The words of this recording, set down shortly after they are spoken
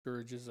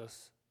discourages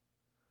us.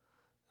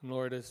 And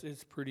Lord,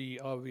 it's pretty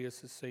obvious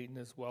that Satan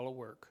is well at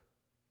work.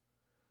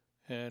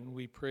 And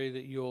we pray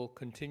that you'll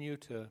continue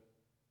to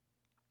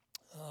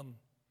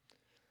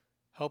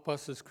help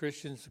us as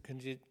Christians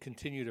to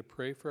continue to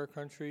pray for our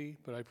country,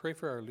 but I pray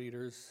for our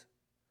leaders.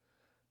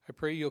 I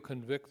pray you'll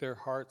convict their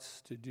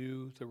hearts to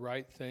do the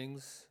right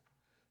things,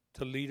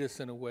 to lead us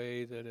in a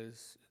way that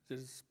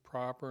is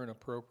proper and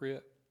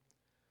appropriate.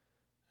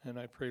 And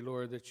I pray,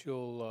 Lord, that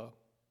you'll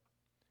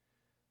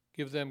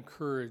give them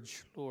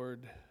courage,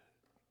 Lord,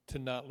 to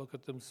not look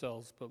at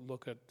themselves, but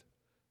look at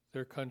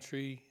their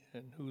country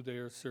and who they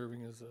are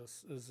serving as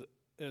us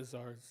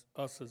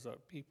as our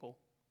people.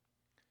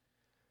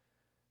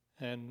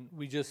 And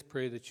we just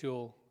pray that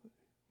you'll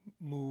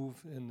move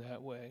in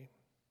that way.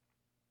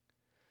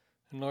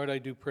 And Lord, I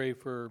do pray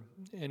for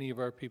any of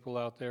our people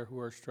out there who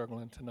are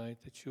struggling tonight,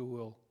 that you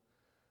will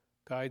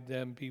guide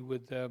them, be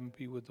with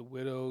the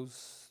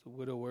widows, the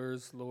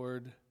widowers,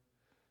 Lord.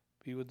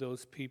 Be with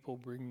those people,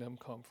 bring them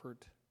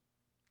comfort.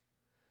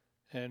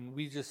 And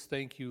we just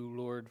thank you,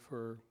 Lord,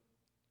 for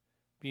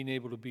being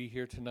able to be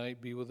here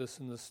tonight. Be with us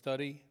in the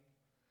study.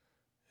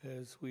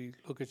 As we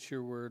look at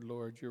your word,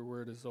 Lord, your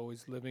word is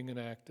always living and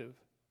active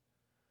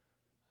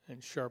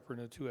and sharper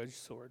than a two-edged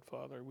sword,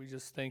 Father. We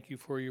just thank you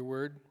for your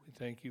word. We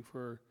thank you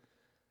for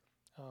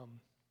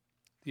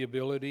the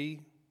ability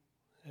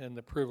and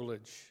the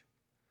privilege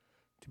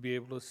to be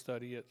able to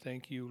study it.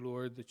 Thank you,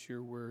 Lord, that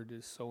your word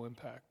is so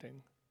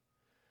impacting.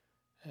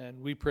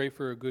 And we pray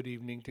for a good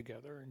evening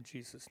together in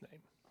Jesus'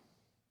 name.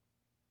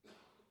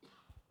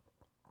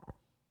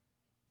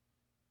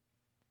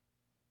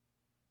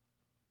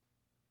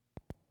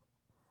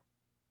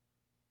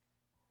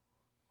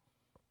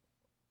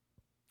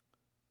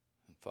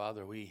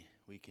 Father, we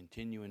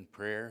continue in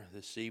prayer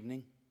this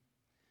evening,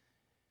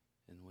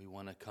 and we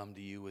want to come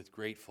to you with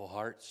grateful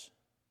hearts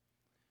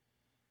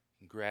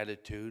and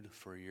gratitude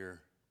for your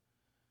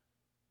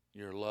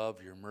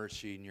love, your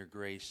mercy, and your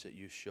grace that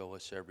you show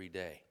us every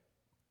day.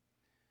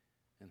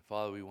 And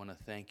Father, we want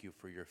to thank you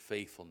for your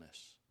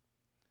faithfulness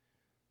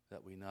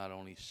that we not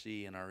only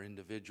see in our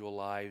individual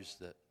lives,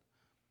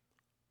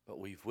 but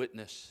we've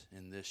witnessed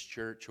in this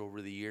church over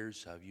the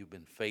years how you've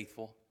been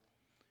faithful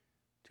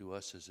to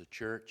us as a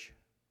church.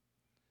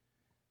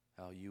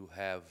 How you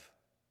have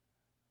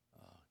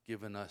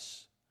given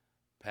us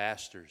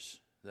pastors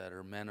that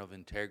are men of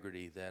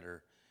integrity, that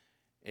are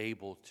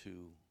able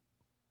to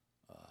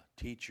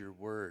teach your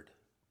word.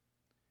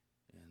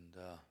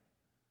 And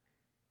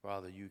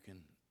Father, you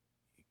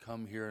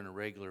come here on a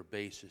regular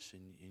basis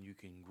and you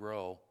can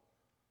grow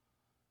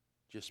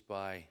just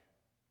by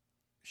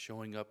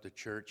showing up to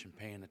church and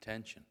paying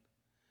attention.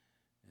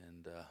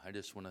 And I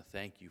just want to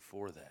thank you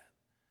for that.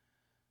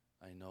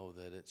 I know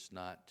that it's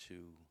not to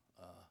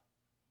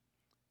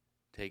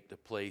take the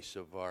place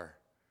of our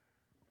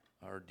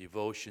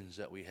devotions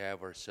that we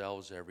have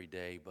ourselves every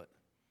day, but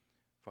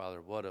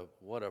Father, what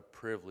a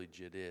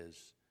privilege it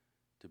is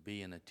to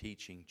be in a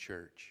teaching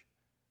church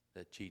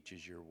that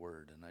teaches your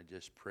word, and I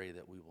just pray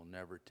that we will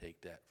never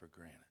take that for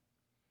granted.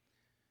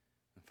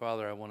 And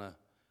Father, I want to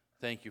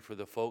thank you for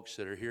the folks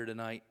that are here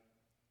tonight,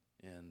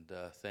 and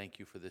thank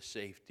you for the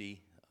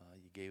safety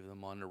you gave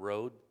them on the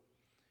road,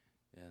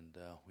 and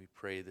we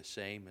pray the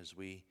same as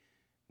we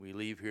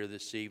leave here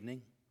this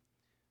evening,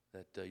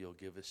 that you'll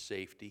give us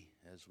safety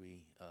as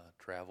we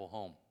travel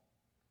home.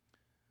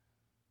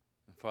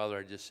 And Father,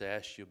 I just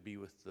ask you to be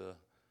with the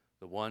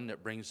one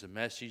that brings the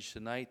message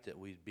tonight, that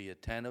we'd be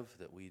attentive,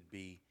 that we'd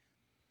be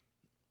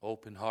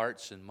open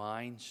hearts and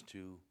minds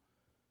to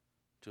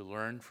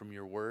learn from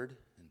your word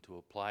and to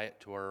apply it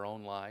to our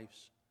own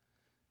lives.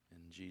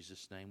 In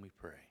Jesus' name we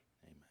pray.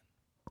 Amen.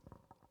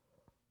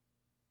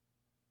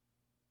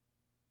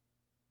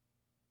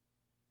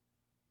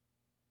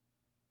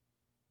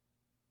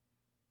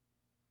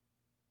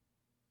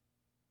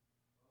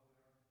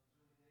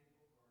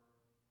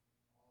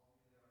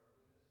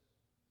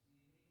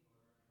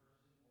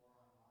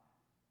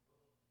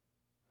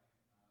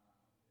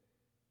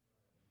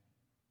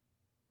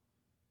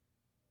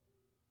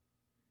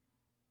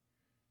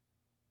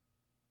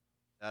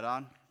 That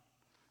on?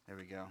 There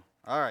we go.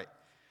 All right.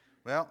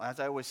 Well, as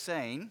I was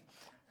saying,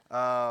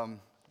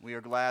 we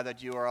are glad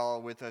that you are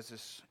all with us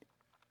this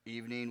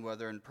evening,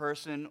 whether in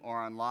person or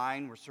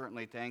online. We're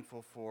certainly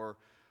thankful for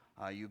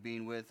you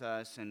being with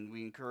us, and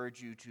we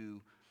encourage you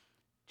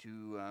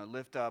to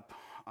lift up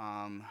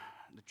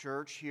the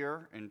church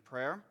here in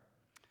prayer.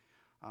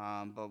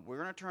 But we're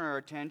going to turn our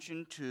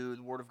attention to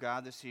the Word of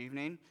God this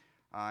evening.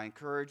 I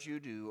encourage you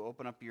to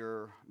open up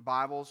your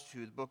Bibles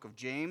to the book of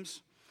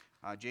James.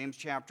 James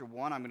chapter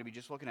 1, I'm going to be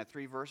just looking at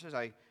 3 verses.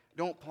 I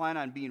don't plan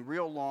on being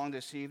real long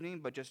this evening,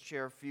 but just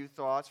share a few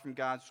thoughts from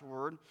God's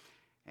Word.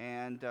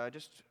 And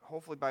just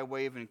hopefully by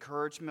way of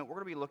encouragement, we're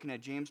going to be looking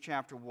at James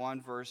chapter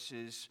 1,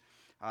 verses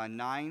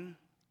 9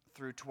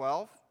 through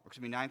 12, or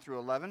excuse me, 9 through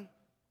 11.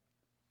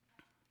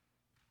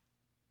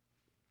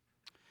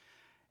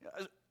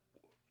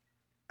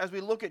 As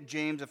we look at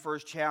James, the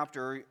first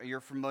chapter,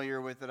 you're familiar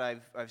with it.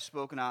 I've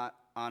spoken on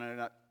it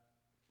a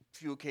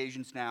few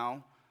occasions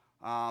now.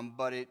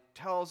 but it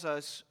tells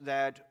us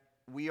that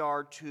we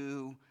are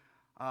to,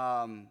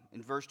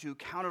 in verse 2,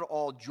 count it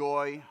all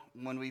joy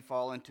when we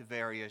fall into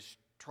various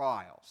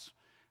trials.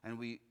 And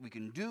we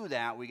can do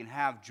that, we can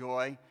have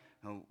joy,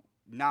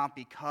 not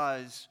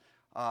because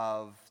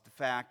of the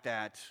fact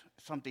that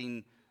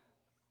something,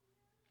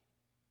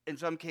 in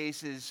some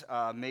cases,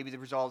 maybe the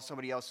result of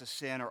somebody else's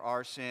sin or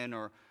our sin,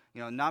 or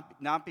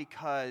not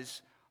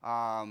because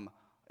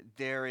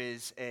there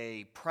is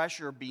a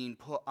pressure being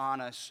put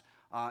on us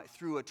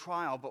through a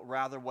trial, but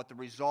rather what the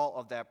result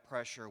of that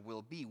pressure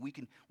will be. We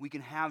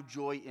can have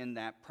joy in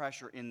that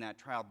pressure, in that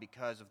trial,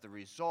 because of the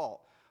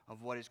result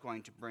of what it's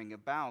going to bring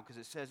about.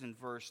 Because it says in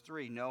verse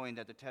 3, knowing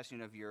that the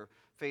testing of your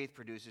faith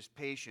produces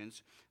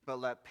patience, but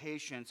let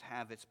patience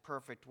have its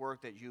perfect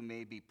work, that you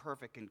may be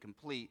perfect and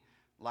complete,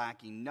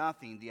 lacking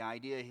nothing. The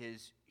idea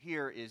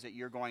here is that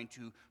you're going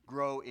to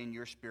grow in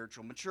your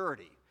spiritual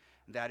maturity.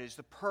 That is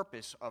the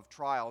purpose of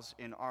trials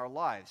in our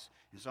lives.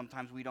 And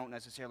sometimes we don't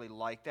necessarily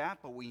like that,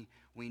 but we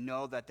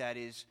know that that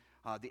is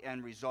the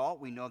end result.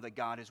 We know that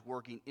God is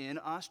working in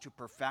us to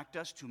perfect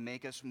us, to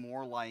make us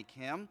more like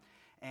Him.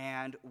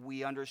 And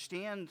we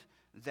understand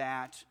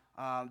that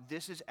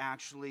this is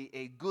actually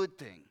a good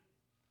thing.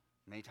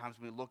 Many times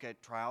when we look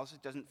at trials,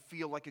 it doesn't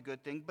feel like a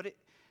good thing, but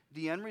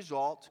the end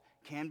result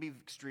can be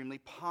extremely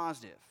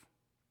positive.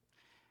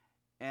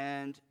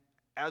 And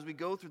as we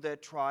go through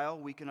that trial,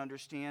 we can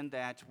understand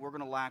that we're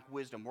going to lack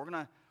wisdom. We're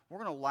going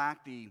to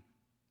lack the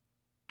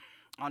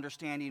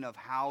understanding of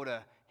how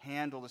to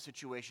handle the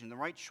situation, the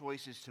right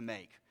choices to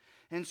make.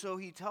 And so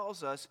he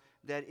tells us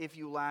that if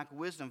you lack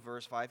wisdom,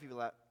 verse 5, if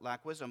you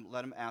lack wisdom,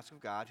 let him ask of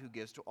God, who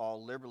gives to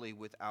all liberally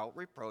without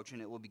reproach,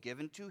 and it will be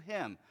given to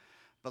him.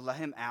 But let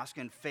him ask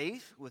in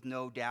faith with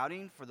no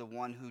doubting, for the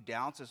one who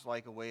doubts is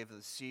like a wave of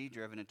the sea,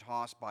 driven and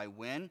tossed by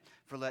wind.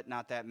 For let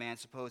not that man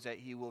suppose that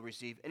he will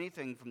receive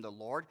anything from the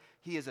Lord.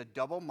 He is a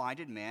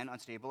double-minded man,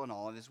 unstable in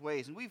all of his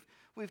ways. And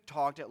we've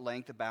talked at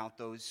length about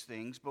those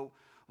things, but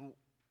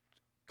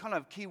kind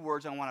of key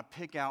words I want to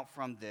pick out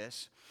from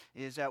this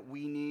is that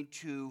we need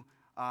to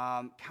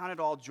count it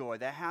all joy.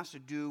 That has to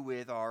do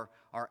with our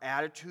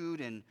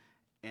attitude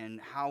and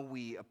how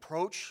we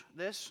approach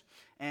this.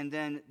 And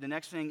then the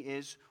next thing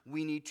is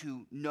we need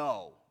to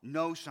know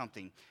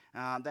something.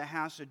 That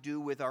has to do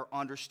with our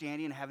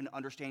understanding, having an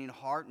understanding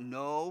heart.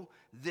 Know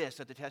this,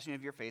 that the testing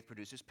of your faith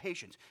produces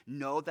patience.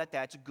 Know that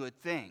that's a good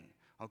thing.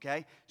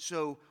 Okay?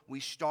 So we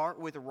start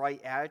with the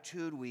right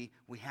attitude. We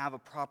have a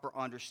proper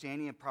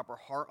understanding, a proper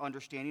heart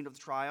understanding of the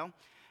trial.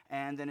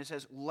 And then it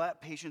says,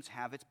 let patience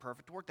have its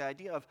perfect work. The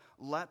idea of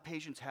let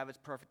patience have its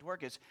perfect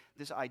work is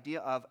this idea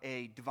of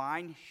a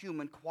divine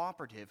human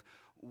cooperative.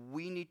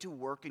 We need to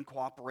work in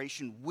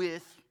cooperation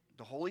with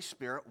the Holy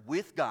Spirit,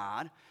 with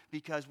God,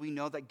 because we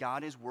know that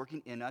God is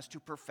working in us to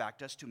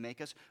perfect us, to make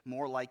us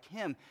more like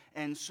Him.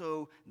 And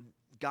so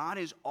God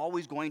is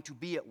always going to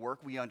be at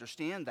work. We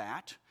understand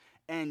that.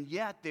 And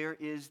yet there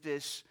is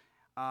this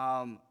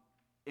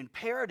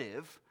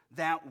imperative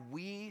that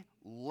we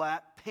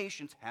let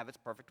patience have its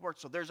perfect work.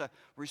 So there's a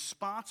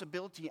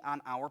responsibility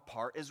on our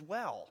part as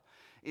well.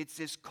 It's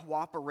this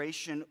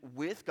cooperation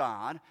with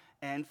God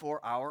and for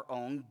our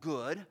own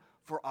good,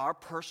 for our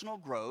personal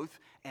growth,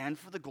 and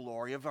for the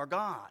glory of our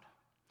God.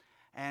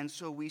 And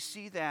so we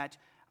see that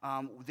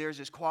there's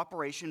this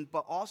cooperation,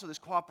 but also this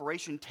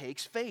cooperation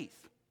takes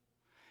faith.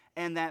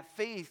 And that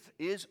faith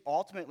is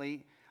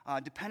ultimately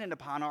dependent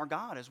upon our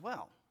God as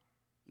well.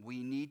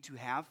 We need to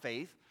have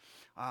faith.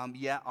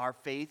 Yet our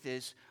faith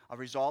is a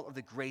result of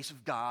the grace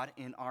of God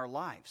in our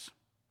lives.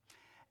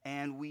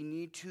 And we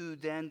need to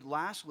then,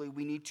 lastly,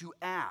 we need to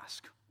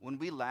ask. When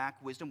we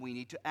lack wisdom, we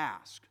need to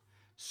ask.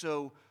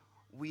 So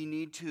we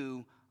need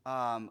to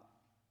count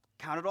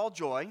it all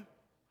joy.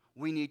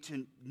 We need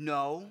to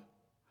know.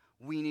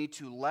 We need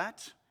to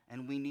let.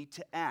 And we need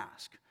to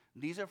ask.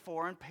 These are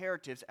 4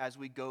 imperatives as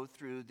we go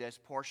through this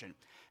portion.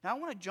 Now I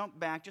want to jump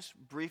back just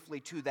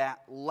briefly to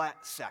that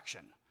let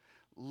section.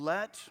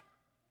 Let,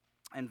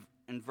 and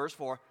in verse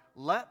 4,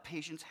 let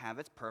patience have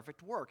its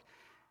perfect work.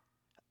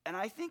 And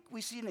I think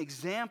we see an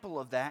example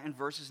of that in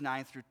verses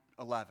 9 through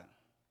 11.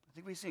 I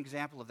think we see an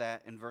example of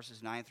that in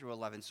verses 9 through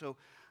 11. So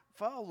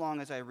follow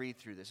along as I read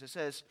through this. It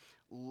says,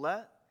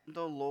 let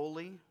the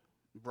lowly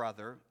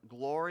brother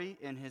glory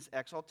in his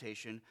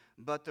exaltation,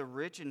 but the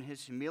rich in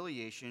his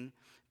humiliation,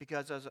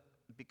 because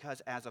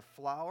as a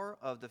flower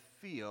of the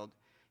field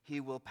he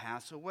will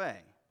pass away.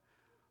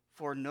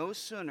 For no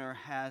sooner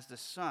has the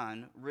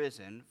sun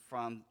risen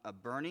from a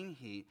burning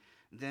heat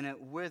than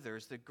it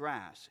withers the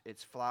grass.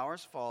 Its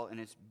flowers fall, and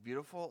its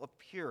beautiful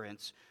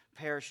appearance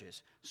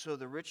perishes. So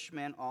the rich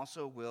man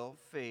also will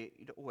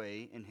fade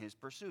away in his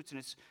pursuits. And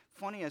it's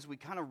funny as we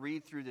kind of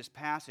read through this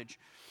passage,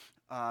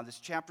 this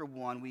chapter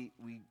 1,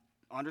 we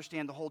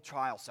understand the whole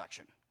trial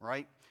section,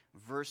 right?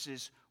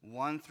 Verses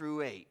 1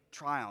 through 8,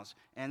 trials.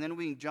 And then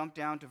we can jump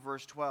down to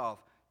verse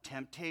 12,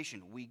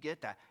 temptation. We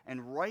get that.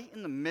 And right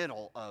in the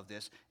middle of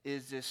this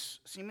is this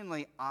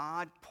seemingly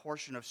odd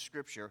portion of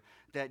Scripture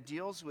that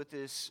deals with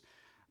this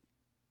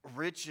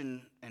rich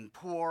and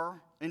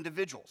poor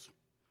individuals.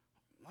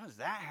 What does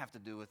that have to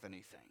do with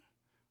anything?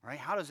 right?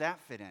 How does that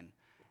fit in?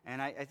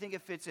 And I think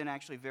it fits in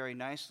actually very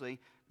nicely,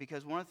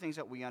 because one of the things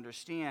that we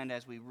understand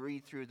as we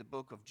read through the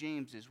book of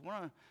James is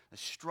one of the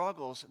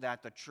struggles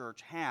that the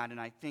church had, and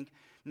I think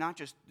not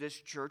just this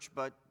church,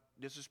 but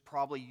this is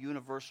probably a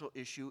universal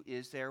issue,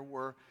 is there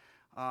were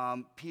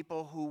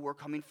people who were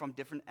coming from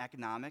different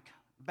economic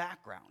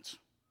backgrounds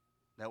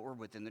that were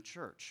within the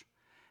church.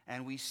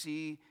 And we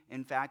see,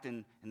 in fact,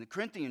 in the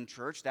Corinthian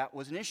church, that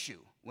was an issue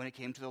when it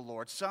came to the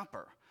Lord's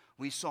Supper.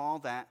 We saw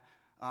that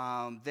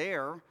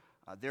there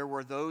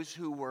were those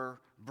who were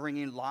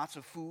bringing lots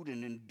of food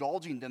and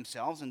indulging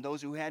themselves, and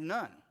those who had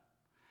none.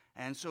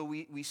 And so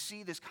we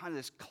see this kind of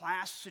this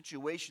class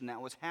situation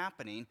that was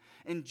happening,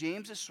 and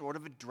James is sort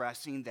of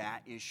addressing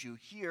that issue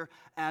here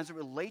as it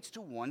relates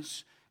to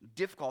one's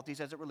difficulties,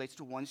 as it relates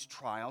to one's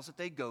trials that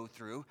they go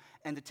through,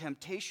 and the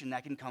temptation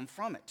that can come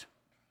from it.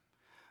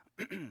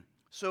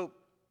 So,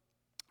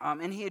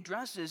 and he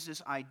addresses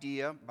this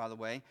idea, by the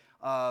way,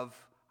 of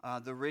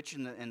the rich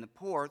and the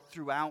poor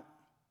throughout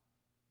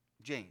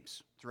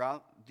James.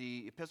 Throughout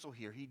the epistle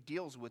here, he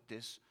deals with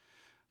these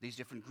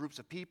different groups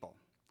of people.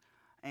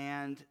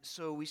 And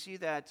so we see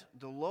that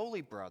the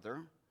lowly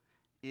brother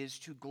is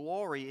to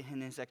glory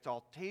in his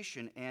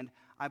exaltation. And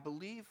I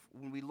believe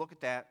when we look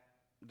at that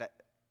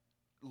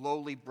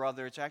lowly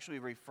brother, it's actually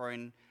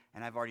referring,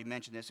 and I've already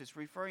mentioned this, it's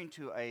referring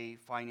to a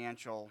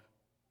financial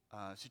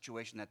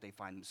situation that they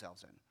find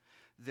themselves in.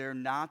 They're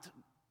not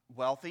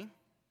wealthy.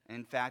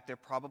 In fact, they're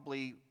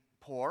probably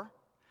poor.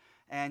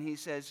 And he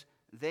says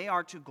they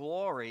are to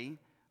glory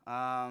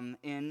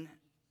in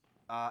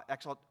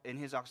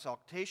his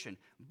exaltation.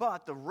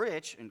 But the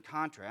rich, in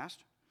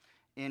contrast,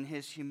 in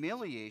his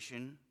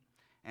humiliation,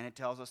 and it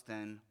tells us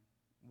then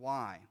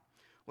why.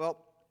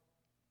 Well,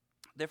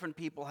 different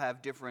people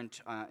have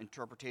different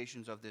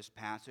interpretations of this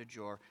passage,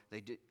 or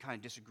they kind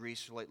of disagree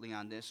slightly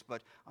on this.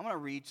 But I'm going to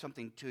read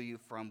something to you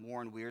from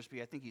Warren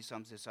Wiersbe. I think he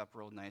sums this up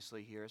real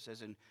nicely here. It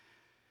says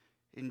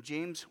in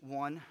James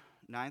 1,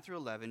 9 through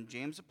 11,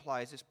 James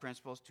applies his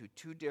principles to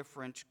two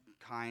different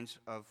kinds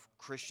of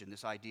Christian.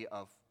 This idea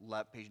of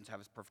let patience have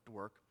its perfect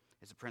work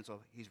is the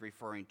principle he's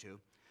referring to.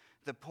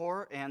 The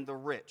poor and the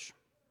rich.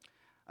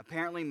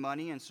 Apparently,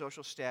 money and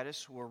social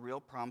status were real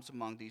problems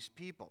among these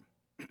people.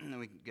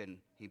 And again,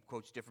 he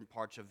quotes different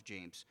parts of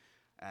James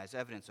as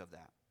evidence of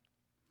that.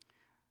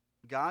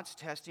 God's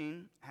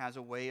testing has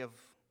a way of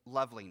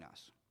leveling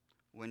us.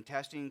 When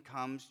testing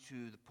comes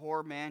to the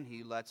poor man,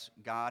 he lets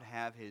God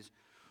have his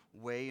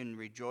way and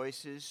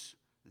rejoices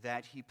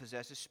that he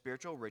possesses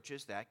spiritual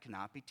riches that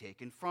cannot be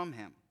taken from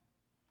him.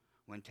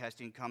 When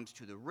testing comes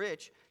to the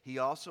rich, he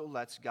also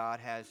lets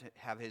God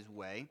have his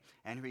way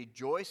and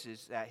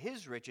rejoices that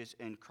his riches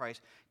in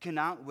Christ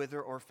cannot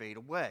wither or fade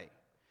away.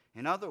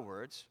 In other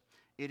words,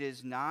 it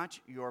is not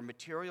your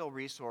material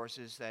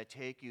resources that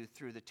take you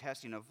through the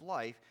testing of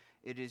life,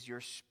 it is your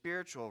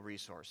spiritual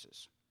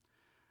resources.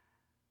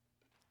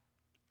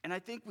 And I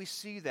think we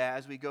see that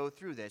as we go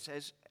through this.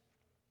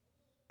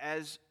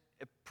 As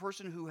a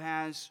person who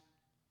has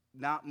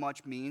not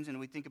much means, and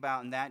we think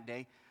about in that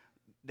day,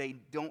 they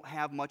don't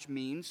have much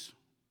means,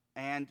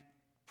 and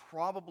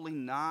probably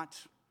not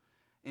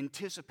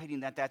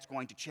anticipating that that's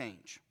going to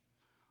change.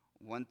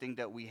 One thing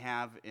that we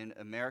have in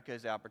America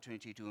is the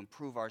opportunity to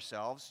improve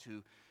ourselves,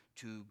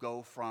 to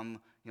go from,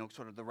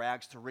 sort of the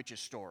rags to riches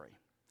story.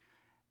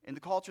 In the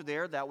culture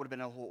there, that would have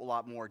been a whole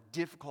lot more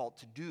difficult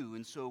to do,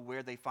 and so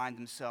where they find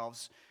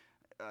themselves,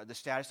 the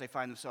status they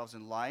find themselves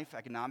in life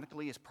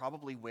economically is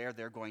probably where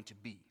they're going to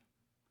be.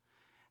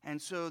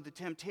 And so the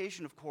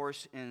temptation, of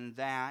course, in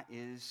that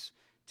is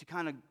to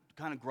kind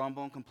of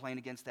grumble and complain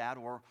against that,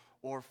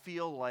 or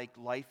feel like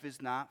life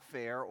is not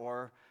fair,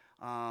 or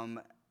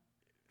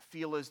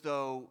feel as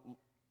though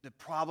the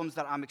problems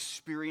that I'm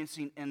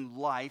experiencing in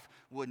life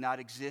would not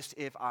exist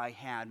if I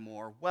had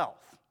more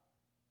wealth.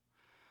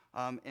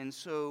 And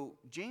so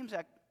James'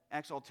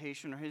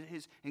 exaltation, or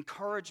his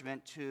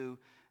encouragement to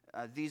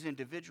these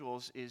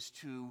individuals, is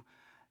to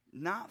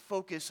not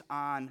focus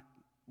on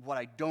what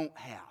I don't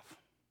have.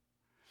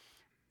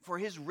 For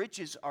his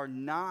riches are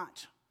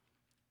not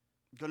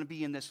going to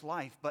be in this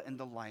life, but in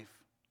the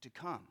life to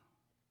come.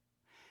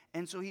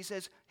 And so he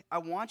says, I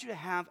want you to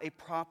have a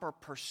proper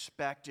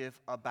perspective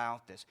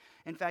about this.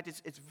 In fact,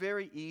 it's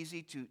very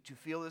easy to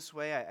feel this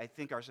way. I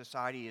think our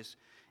society is,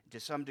 to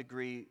some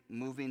degree,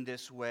 moving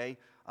this way.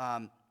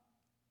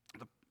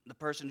 The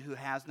person who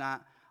has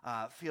not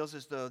feels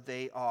as though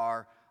they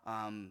are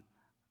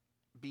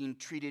being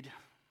treated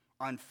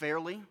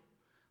unfairly.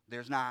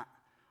 There's not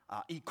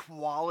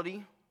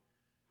equality.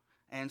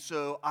 And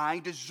so I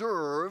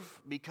deserve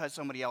because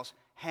somebody else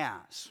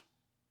has.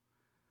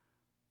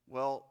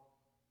 Well,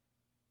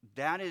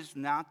 that is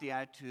not the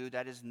attitude,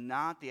 that is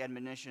not the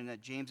admonition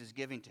that James is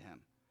giving to him.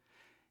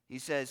 He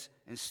says,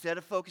 instead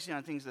of focusing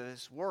on things of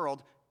this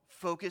world,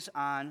 focus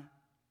on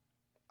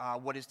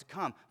what is to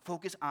come.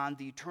 Focus on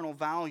the eternal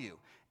value.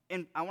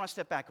 And I want to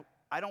step back.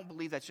 I don't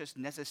believe that's just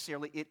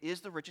necessarily, it is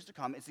the riches to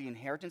come. It's the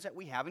inheritance that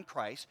we have in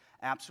Christ,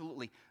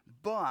 absolutely.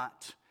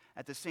 But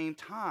at the same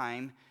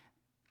time,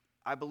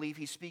 I believe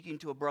he's speaking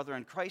to a brother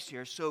in Christ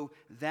here. So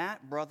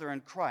that brother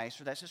in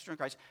Christ, or that sister in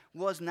Christ,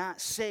 was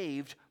not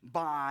saved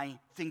by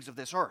things of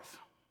this earth.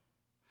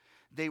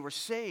 They were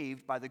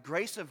saved by the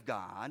grace of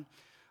God,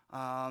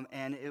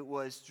 and it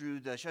was through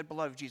the shed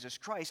blood of Jesus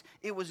Christ.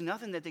 It was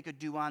nothing that they could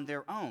do on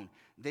their own.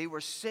 They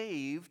were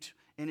saved,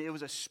 and it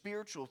was a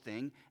spiritual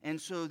thing. And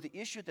so the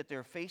issue that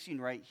they're facing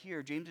right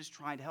here, James is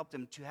trying to help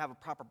them to have a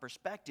proper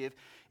perspective.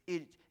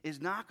 It is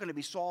not going to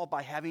be solved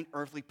by having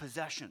earthly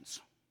possessions.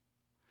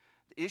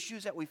 The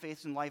issues that we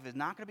face in life is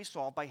not going to be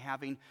solved by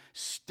having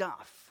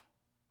stuff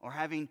or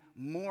having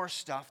more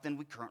stuff than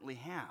we currently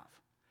have.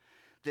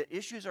 The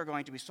issues are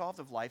going to be solved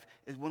of life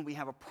is when we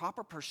have a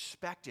proper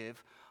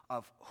perspective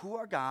of who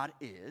our God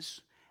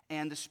is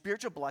and the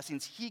spiritual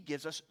blessings he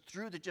gives us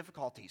through the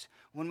difficulties.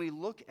 When we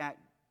look at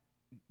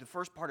the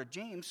first part of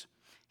James,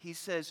 he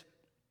says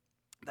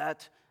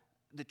that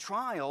the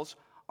trials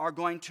are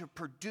going to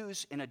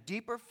produce in a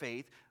deeper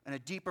faith and a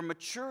deeper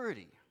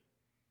maturity.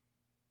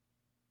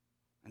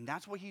 And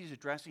that's what he's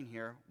addressing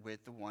here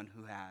with the one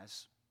who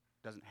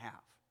doesn't have.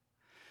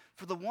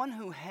 For the one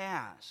who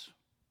has,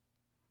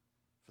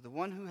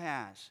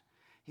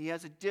 he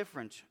has a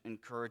different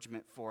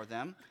encouragement for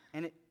them.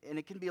 And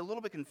it can be a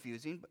little bit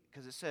confusing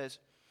because it says,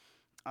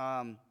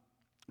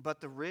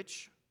 but the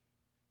rich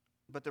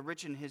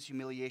in his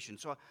humiliation.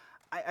 So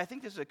I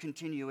think this is a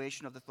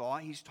continuation of the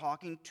thought. He's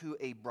talking to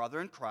a brother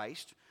in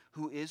Christ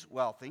who is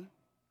wealthy.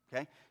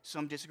 Okay?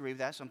 Some disagree with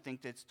that. Some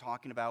think that's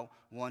talking about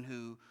one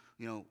who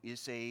is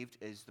saved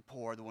is the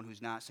poor. The one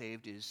who's not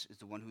saved is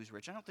the one who's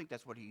rich. I don't think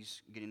that's what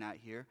he's getting at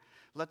here.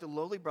 Let the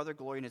lowly brother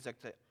glory in his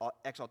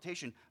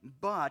exaltation,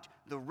 but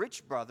the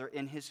rich brother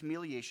in his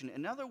humiliation.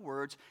 In other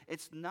words,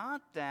 it's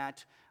not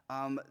that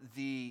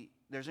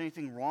there's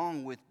anything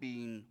wrong with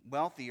being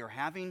wealthy or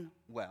having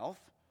wealth.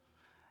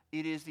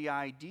 It is the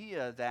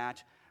idea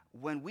that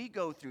when we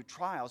go through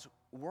trials,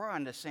 we're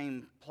on the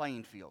same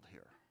playing field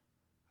here.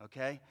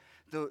 Okay?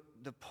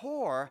 The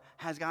poor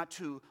has got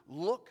to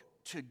look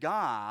to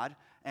God,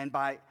 and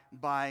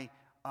by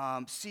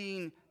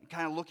seeing,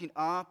 kind of looking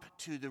up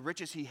to the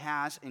riches he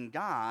has in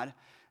God,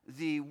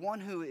 the one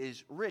who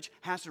is rich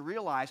has to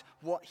realize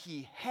what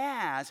he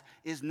has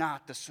is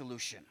not the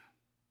solution.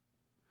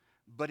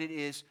 But it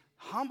is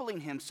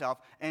humbling himself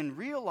and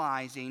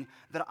realizing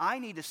that I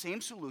need the same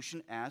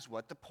solution as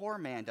what the poor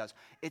man does.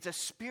 It's a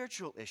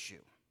spiritual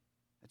issue.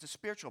 It's a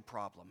spiritual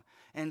problem.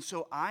 And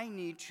so I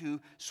need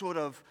to sort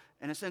of,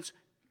 in a sense,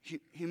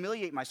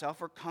 humiliate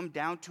myself or come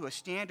down to a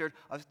standard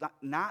of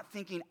not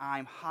thinking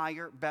I'm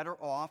higher, better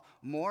off,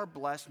 more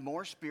blessed,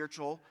 more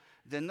spiritual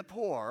than the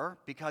poor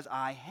because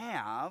I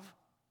have,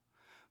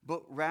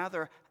 but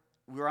rather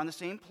we're on the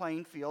same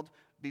playing field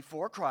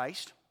before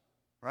Christ,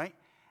 right?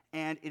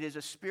 And it is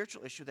a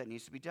spiritual issue that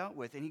needs to be dealt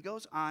with. And he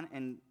goes on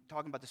and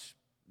talking about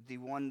the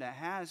one that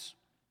has,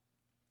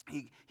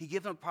 he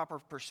gives them a proper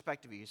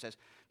perspective. He says,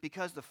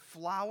 because the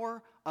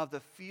flower of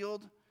the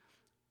field,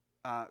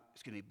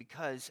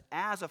 because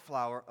as a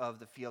flower of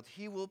the field,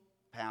 he will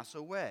pass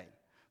away.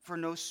 For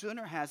no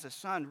sooner has the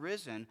sun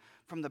risen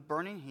from the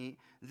burning heat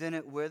than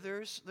it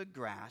withers the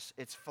grass,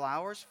 its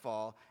flowers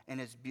fall,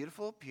 and its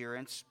beautiful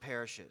appearance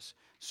perishes.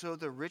 So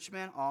the rich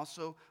man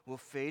also will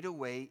fade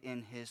away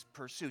in his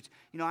pursuits.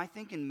 I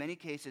think in many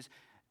cases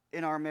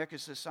in our American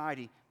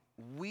society,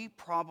 we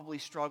probably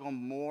struggle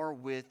more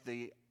with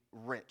the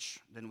rich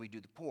than we do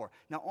the poor.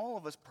 Now, all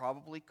of us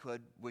probably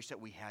could wish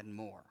that we had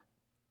more.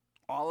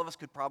 All of us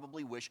could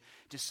probably wish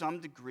to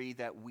some degree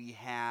that we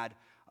had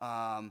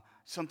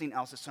something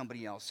else that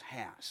somebody else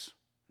has.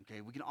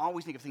 Okay, we can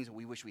always think of things that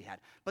we wish we had.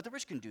 But the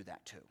rich can do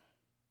that too.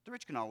 The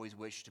rich can always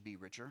wish to be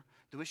richer.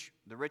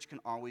 The rich can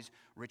always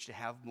wish to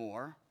have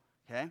more.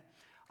 Okay?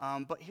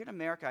 But here in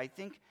America, I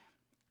think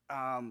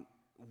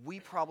we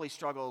probably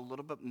struggle a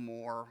little bit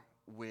more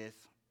with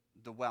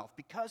the wealth.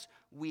 Because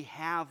we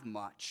have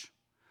much,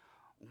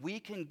 we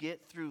can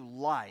get through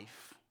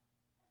life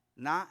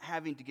not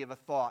having to give a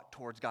thought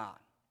towards God.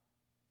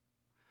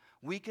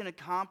 We can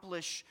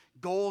accomplish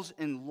goals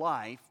in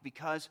life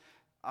because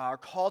our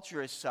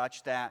culture is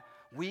such that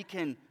we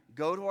can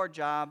go to our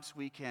jobs,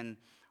 we can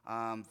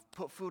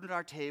put food on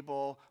our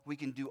table, we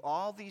can do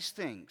all these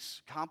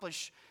things,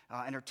 accomplish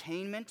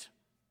entertainment,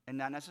 and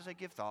not necessarily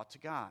give thought to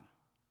God.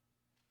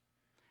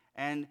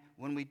 And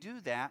when we do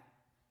that,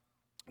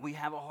 we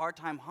have a hard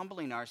time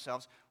humbling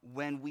ourselves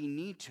when we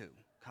need to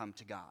come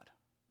to God.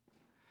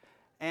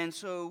 And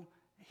so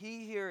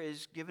he here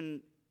is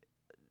given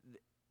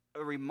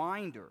a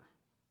reminder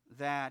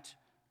that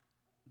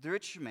the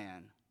rich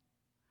man,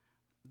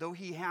 though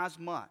he has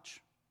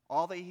much,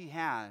 all that he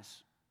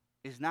has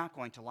is not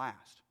going to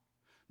last,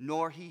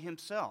 nor he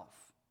himself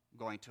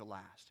going to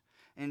last.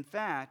 In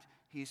fact,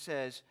 he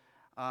says,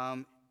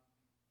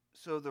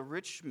 so the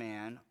rich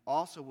man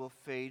also will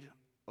fade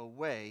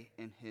away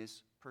in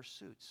his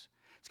pursuits.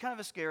 It's kind of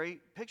a scary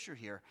picture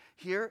here.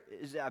 Here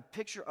is a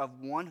picture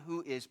of one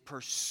who is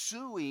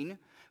pursuing,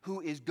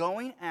 who is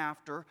going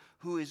after,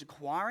 who is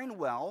acquiring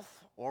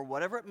wealth or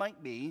whatever it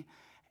might be,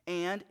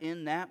 and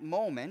in that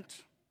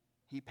moment,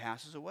 he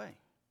passes away.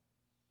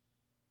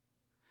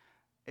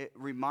 It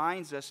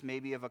reminds us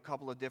maybe of a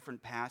couple of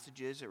different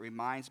passages. It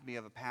reminds me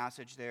of a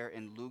passage there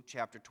in Luke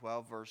chapter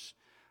 12, verse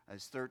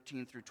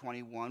 13 through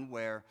 21,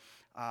 where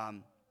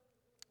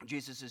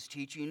Jesus is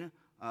teaching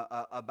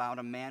about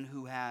a man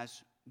who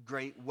has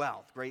great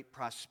wealth, great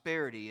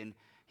prosperity, and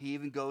he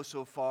even goes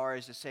so far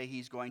as to say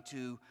he's going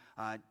to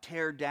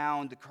tear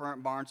down the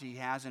current barns he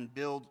has and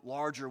build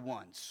larger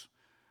ones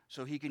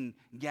so he can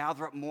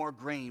gather up more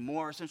grain,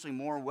 essentially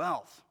more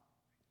wealth.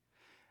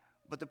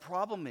 But the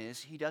problem is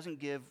he doesn't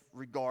give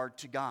regard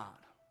to God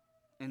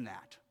in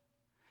that.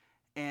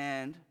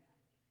 And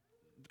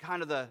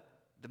kind of the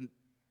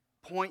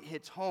point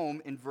hits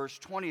home in verse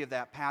 20 of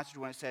that passage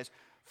when it says,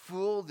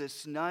 "Fool,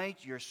 this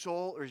night your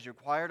soul is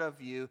required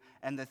of you,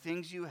 and the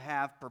things you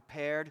have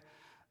prepared,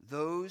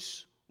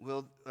 whose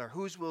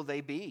will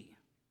they be?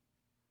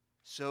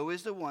 So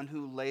is the one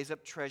who lays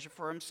up treasure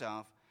for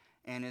himself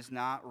and is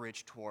not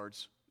rich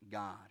towards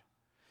God."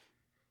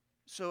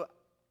 So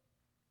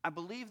I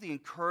believe the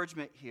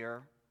encouragement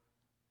here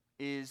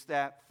is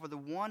that for the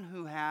one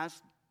who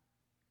has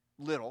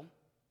little,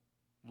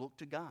 look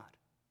to God.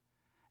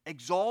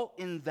 Exalt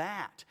in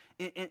that,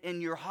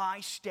 in your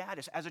high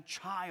status as a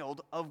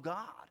child of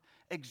God.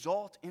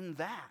 Exalt in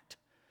that.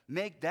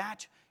 Make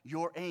that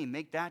your aim.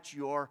 Make that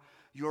your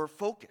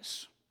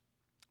focus.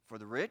 For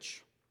the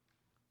rich,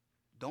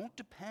 don't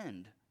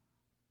depend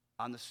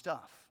on the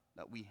stuff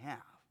that we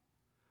have.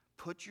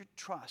 Put your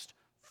trust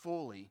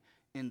fully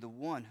in the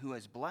one who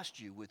has blessed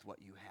you with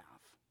what you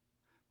have.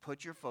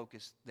 Put your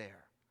focus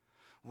there.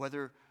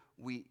 Whether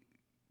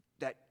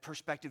that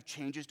perspective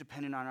changes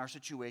depending on our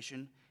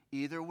situation,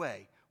 either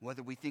way,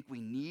 whether we think we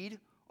need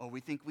or we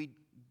think we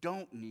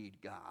don't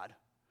need God.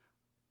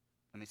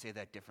 Let me say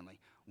that differently.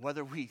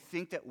 Whether we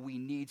think that we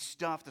need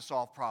stuff to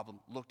solve problem,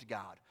 look to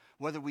God.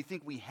 Whether we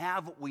think we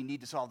have what we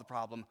need to solve the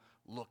problem,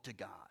 look to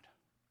God,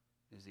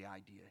 is the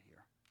idea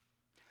here.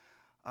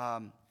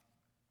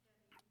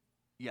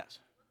 Yes.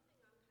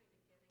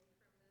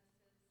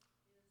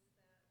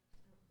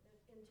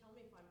 And tell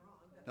me if I'm wrong,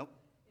 but Nope.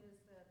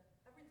 is that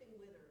everything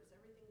withers,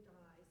 everything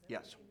dies,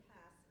 Yes. everything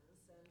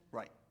passes, and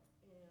Right.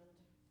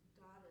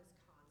 God is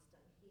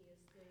constant. He is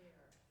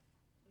there,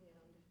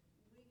 and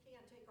we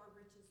can't take our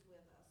riches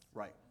with us.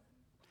 Right.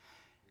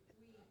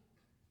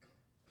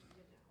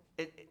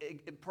 We,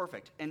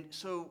 Perfect. And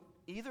so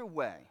either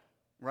way,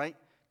 right?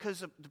 Because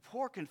the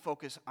poor can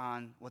focus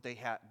on what they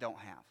don't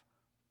have.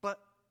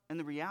 But in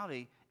the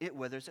reality, it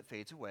withers, it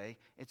fades away,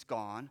 it's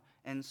gone.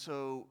 And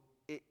so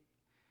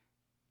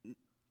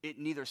it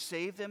neither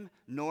saved them,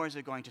 nor is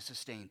it going to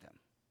sustain them.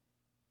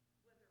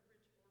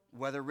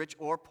 Whether rich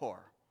or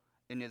poor.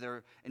 It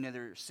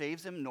neither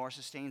saves them nor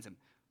sustains them.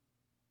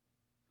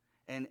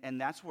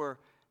 And that's where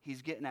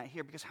he's getting at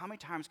here, because how many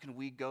times can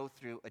we go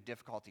through a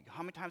difficulty?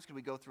 How many times can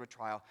we go through a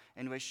trial,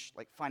 in which,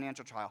 like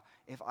financial trial,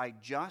 if I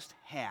just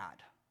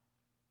had,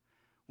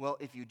 well,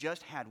 if you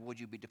just had, would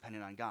you be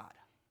dependent on God?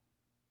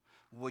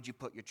 Would you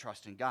put your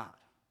trust in God?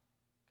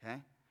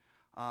 Okay?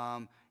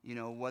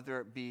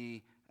 Whether it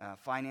be a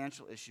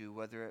financial issue,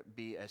 whether it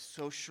be a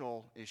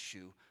social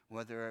issue,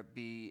 whether it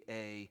be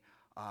a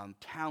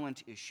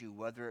talent issue,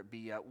 whether it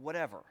be a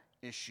whatever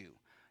issue.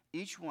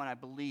 Each one, I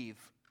believe,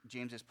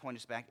 James's point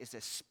is back, is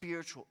a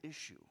spiritual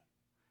issue.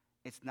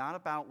 It's not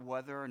about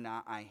whether or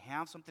not I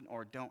have something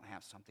or don't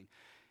have something.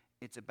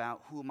 It's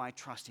about who am I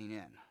trusting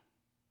in.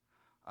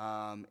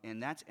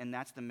 And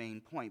that's the main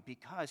point,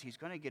 because he's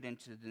going to get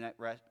into the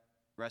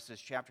rest of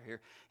this chapter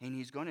here, and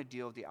he's going to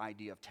deal with the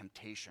idea of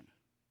temptation.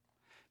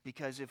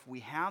 Because if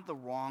we have the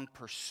wrong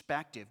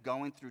perspective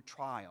going through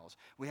trials,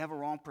 we have a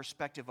wrong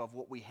perspective of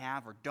what we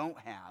have or don't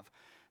have,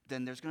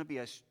 then there's going to be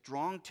a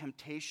strong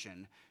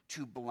temptation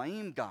to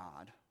blame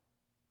God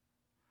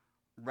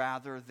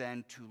rather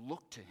than to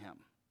look to him.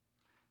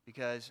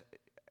 Because,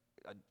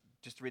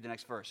 just to read the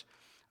next verse,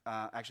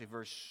 actually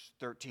verse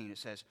 13, it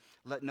says,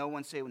 "Let no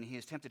one say when he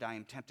is tempted, I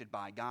am tempted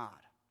by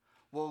God."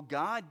 Well,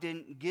 God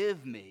didn't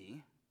give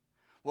me.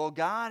 Well,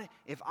 God,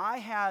 if I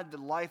had the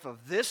life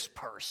of this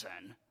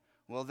person,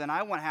 well, then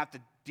I wouldn't have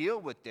to deal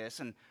with this,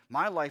 and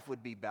my life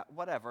would be better.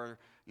 Whatever,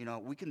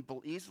 we can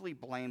easily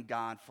blame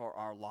God for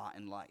our lot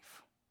in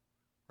life,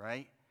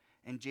 right?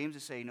 And James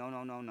is saying,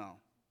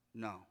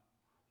 no.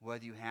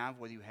 Whether you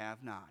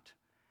have not,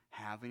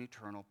 have an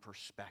eternal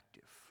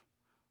perspective.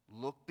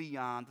 Look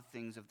beyond the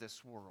things of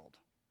this world.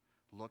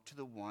 Look to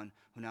the one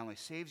who not only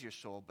saves your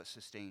soul, but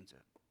sustains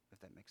it,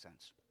 if that makes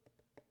sense.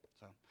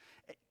 So,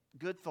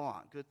 good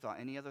thought.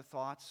 Any other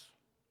thoughts?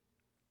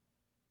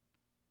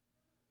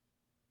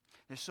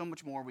 There's so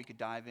much more we could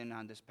dive in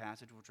on this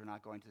passage, which we're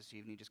not going to this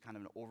evening, just kind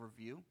of an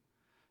overview.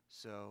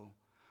 So,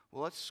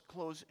 let's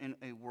close in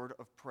a word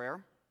of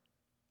prayer,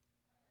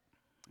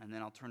 and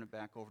then I'll turn it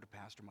back over to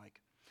Pastor Mike.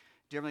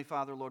 Dear Heavenly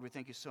Father, Lord, we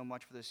thank you so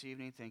much for this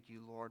evening. Thank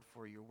you, Lord,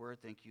 for your word.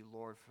 Thank you,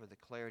 Lord, for the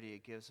clarity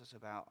it gives us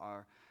about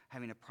our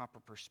having a proper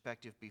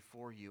perspective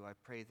before you. I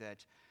pray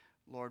that,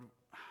 Lord,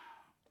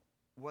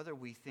 whether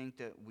we think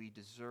that we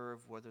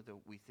deserve, whether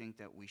that we think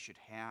that we should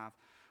have,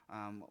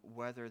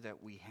 whether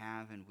that we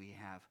have and we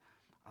have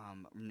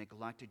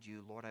neglected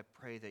you. Lord, I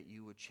pray that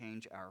you would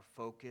change our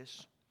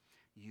focus.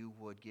 You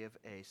would give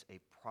us a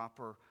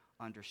proper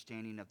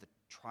understanding of the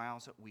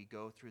trials that we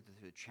go through,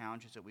 the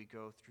challenges that we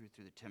go through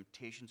the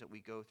temptations that we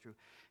go through,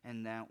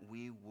 and that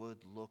we would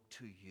look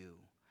to you,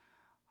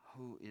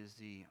 who is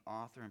the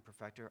author and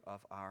perfecter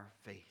of our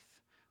faith.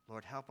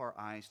 Lord, help our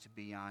eyes to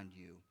be on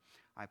you.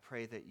 I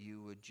pray that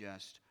you would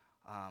just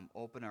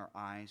open our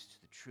eyes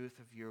to the truth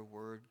of your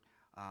word.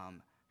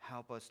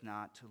 Help us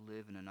not to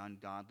live in an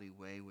ungodly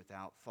way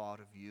without thought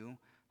of you.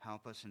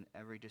 Help us in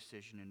every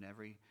decision, in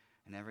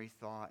every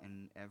thought,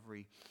 in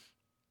every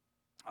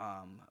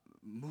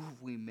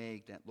move we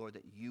make, that, Lord,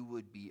 that you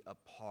would be a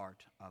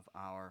part of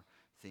our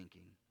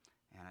thinking.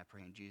 And I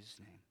pray in Jesus'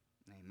 name,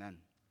 amen.